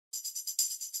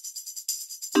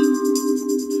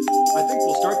I think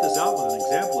we'll start this out with an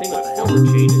example of what the Hilbert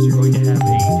chain is. You're going to have a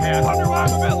task.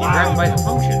 You grab by the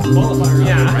function. Qualifier.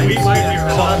 Yeah, right? we might do.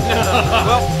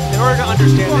 Well, in order to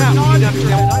understand that, we need to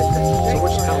understand. So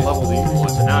which kind of level do you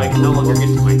want? So now I can no longer get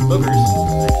to my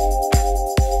boogers.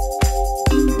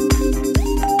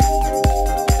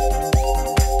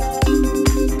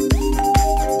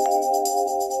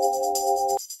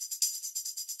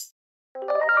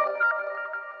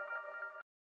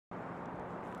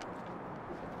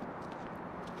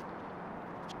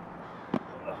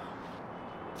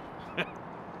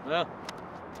 Well,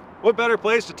 what better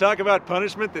place to talk about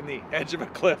punishment than the edge of a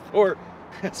cliff, or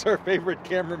as our favorite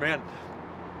cameraman.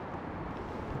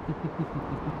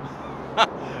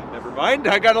 Never mind,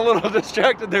 I got a little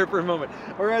distracted there for a moment.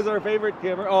 Or as our favorite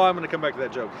camera, oh, I'm going to come back to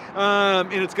that joke.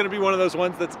 And it's going to be one of those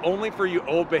ones that's only for you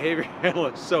old behavior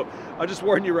analysts. So I'll just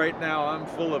warn you right now, I'm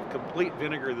full of complete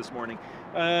vinegar this morning.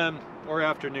 Or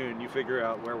afternoon. You figure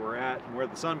out where we're at and where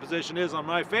the sun position is on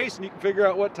my face, and you can figure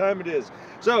out what time it is.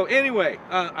 So anyway,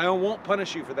 I won't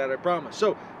punish you for that, I promise.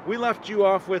 So we left you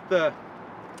off with the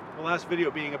last video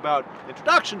being about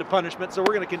introduction to punishment, so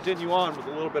we're going to continue on with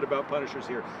a little bit about punishers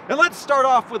here. And let's start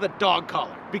off with a dog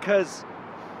collar, because,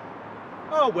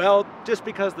 oh well, just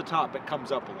because the topic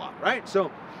comes up a lot, right?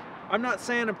 So I'm not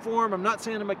saying I'm for him, I'm not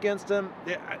saying I'm against him.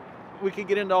 We could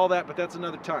get into all that, but that's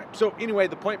another time. So anyway,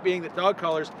 the point being that dog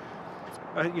collars,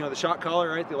 you know, the shock collar,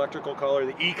 right? The electrical collar,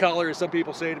 the e-collar, as some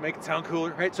people say to make it sound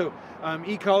cooler, right? So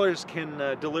e-collars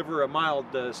can deliver a mild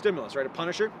stimulus, right? A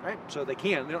punisher, right? So they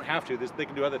can, they don't have to, they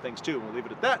can do other things too. We'll leave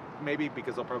it at that, maybe,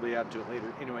 because I'll probably add to it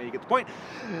later. Anyway, you get the point.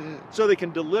 So they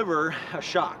can deliver a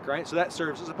shock, right? So that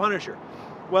serves as a punisher.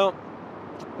 Well,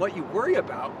 what you worry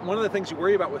about, one of the things you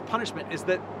worry about with punishment is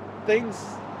that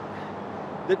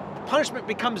punishment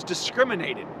becomes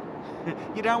discriminated.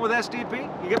 You down with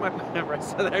SDP? You get my right?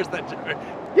 So there's that joke.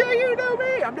 Yeah, you know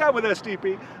me. I'm down with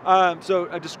SDP. So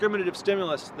a discriminative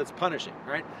stimulus that's punishing,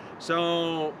 right?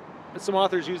 So some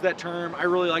authors use that term. I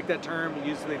really like that term.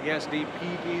 Use the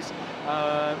SDP piece.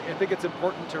 I think it's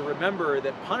important to remember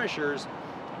that punishers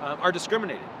are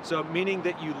discriminated. So meaning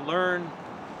that you learn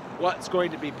what's going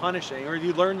to be punishing, or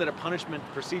you learn that a punishment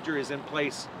procedure is in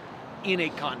place in a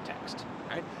context,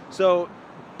 right? So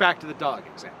back to the dog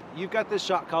example. You've got this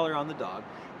shock collar on the dog,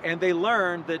 and they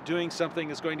learn that doing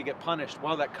something is going to get punished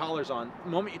while that collar's on. The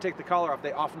moment you take the collar off,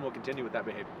 they often will continue with that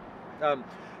behavior.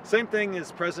 Same thing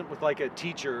is present with like a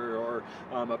teacher or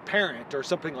a parent or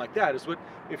something like that. Is what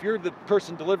if you're the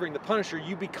person delivering the punisher,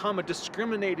 you become a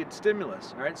discriminated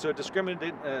stimulus, right? So a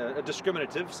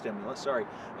discriminative stimulus, sorry,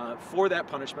 for that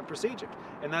punishment procedure,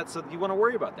 and that's you want to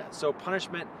worry about that. So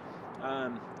punishment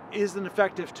is an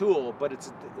effective tool, but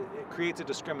it creates a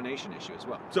discrimination issue as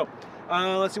well. So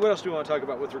let's see, what else do we want to talk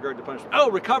about with regard to punishment? Oh,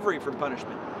 recovery from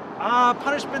punishment.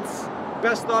 Punishment's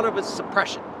best thought of as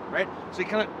suppression, right? So you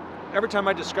kind of, every time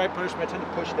I describe punishment, I tend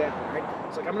to push down, right?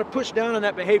 It's like I'm going to push down on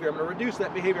that behavior, I'm going to reduce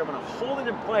that behavior, I'm going to hold it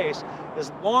in place as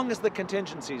long as the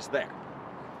contingency's there.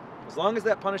 As long as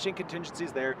that punishing contingency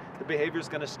is there, the behavior is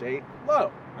going to stay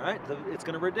low, all right? It's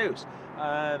going to reduce.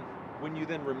 When you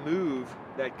then remove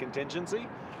that contingency,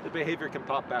 the behavior can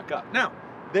pop back up. Now,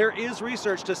 there is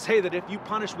research to say that if you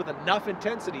punish with enough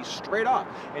intensity straight off,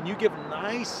 and you give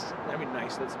nice,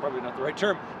 that's probably not the right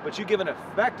term, but you give an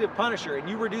effective punisher and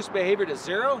you reduce behavior to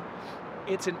zero,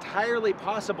 it's entirely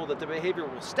possible that the behavior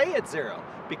will stay at zero,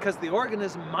 because the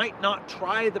organism might not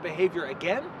try the behavior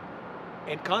again,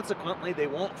 and consequently they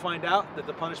won't find out that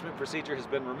the punishment procedure has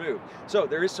been removed. So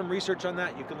there is some research on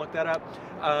that. You can look that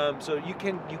up. So you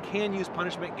can use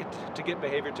punishment to get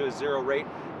behavior to a zero rate.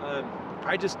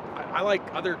 I like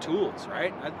other tools,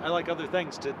 right? I like other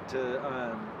things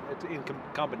in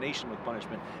combination with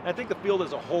punishment. And I think the field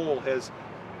as a whole has,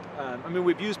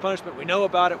 we've used punishment, we know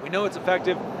about it, we know it's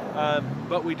effective,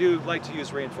 but we do like to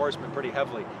use reinforcement pretty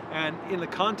heavily. And in the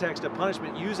context of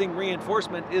punishment, using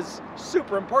reinforcement is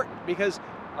super important, because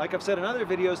like I've said in other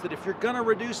videos, that if you're going to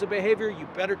reduce a behavior, you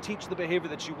better teach the behavior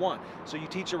that you want. So you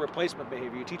teach a replacement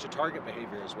behavior, you teach a target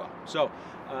behavior as well. So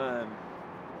I'm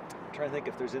trying to think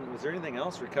if was there anything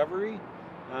else? Recovery?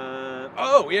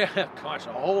 Oh yeah, gosh,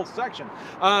 a whole section.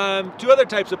 Two other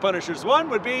types of punishers. One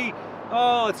would be,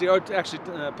 let's see, actually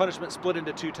punishment split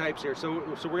into two types here. So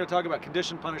we're going to talk about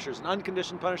conditioned punishers and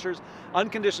unconditioned punishers.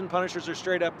 Unconditioned punishers are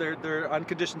straight up, they're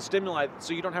unconditioned stimuli,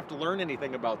 so you don't have to learn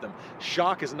anything about them.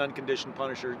 Shock is an unconditioned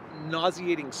punisher.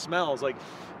 Nauseating smells, like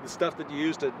the stuff that you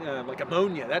use to, like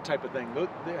ammonia, that type of thing,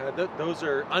 those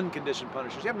are unconditioned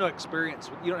punishers. You have no experience,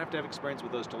 you don't have to have experience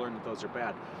with those to learn that those are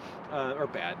bad.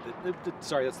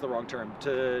 Sorry, that's the wrong term.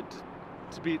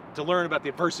 to learn about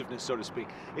the aversiveness, so to speak.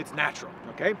 It's natural,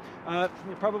 okay?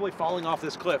 Probably falling off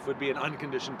this cliff would be an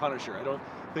unconditioned punisher. I don't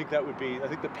think that would be, I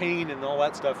think the pain and all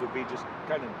that stuff would be just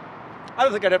kind of, I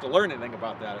don't think I'd have to learn anything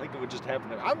about that. I think it would just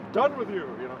happen. I'm done with you.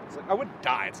 You know, it's like, I wouldn't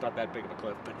die. It's not that big of a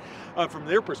cliff, but from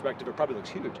their perspective, it probably looks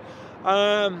huge.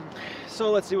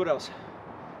 So let's see what else.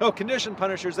 Oh, conditioned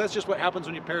punishers. That's just what happens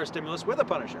when you pair a stimulus with a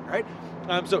punisher, right?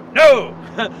 So no,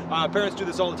 parents do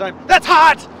this all the time. That's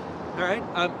hot. All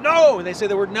right. No, and they say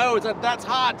the word no. It's like, that's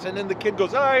hot, and then the kid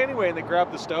goes, oh, anyway, and they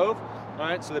grab the stove. All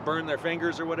right, so they burn their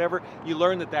fingers or whatever. You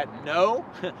learn that that no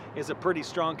is a pretty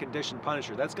strong conditioned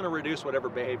punisher. That's going to reduce whatever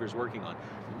behavior is working on.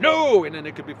 No, and then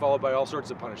it could be followed by all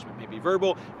sorts of punishment, maybe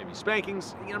verbal, maybe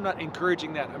spankings. You know, I'm not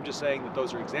encouraging that. I'm just saying that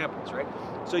those are examples, right?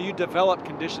 So you develop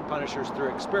conditioned punishers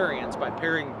through experience by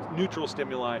pairing neutral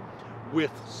stimuli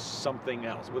with something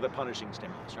else, with a punishing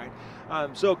stimulus,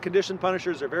 right? So conditioned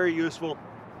punishers are very useful.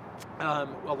 A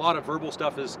lot of verbal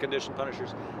stuff is conditioned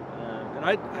punishers, and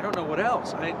I don't know what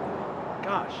else.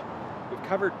 Gosh, we've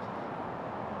covered.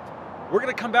 We're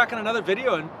going to come back in another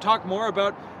video and talk more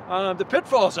about the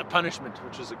pitfalls of punishment,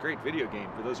 which is a great video game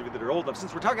for those of you that are old enough.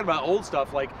 Since we're talking about old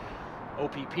stuff like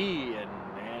OPP and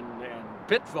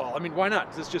Pitfall, I mean, why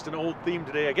not? It's just an old theme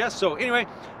today, I guess. So anyway,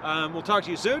 we'll talk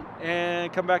to you soon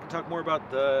and come back and talk more about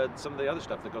some of the other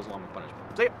stuff that goes along with punishment.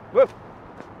 See ya. Woo.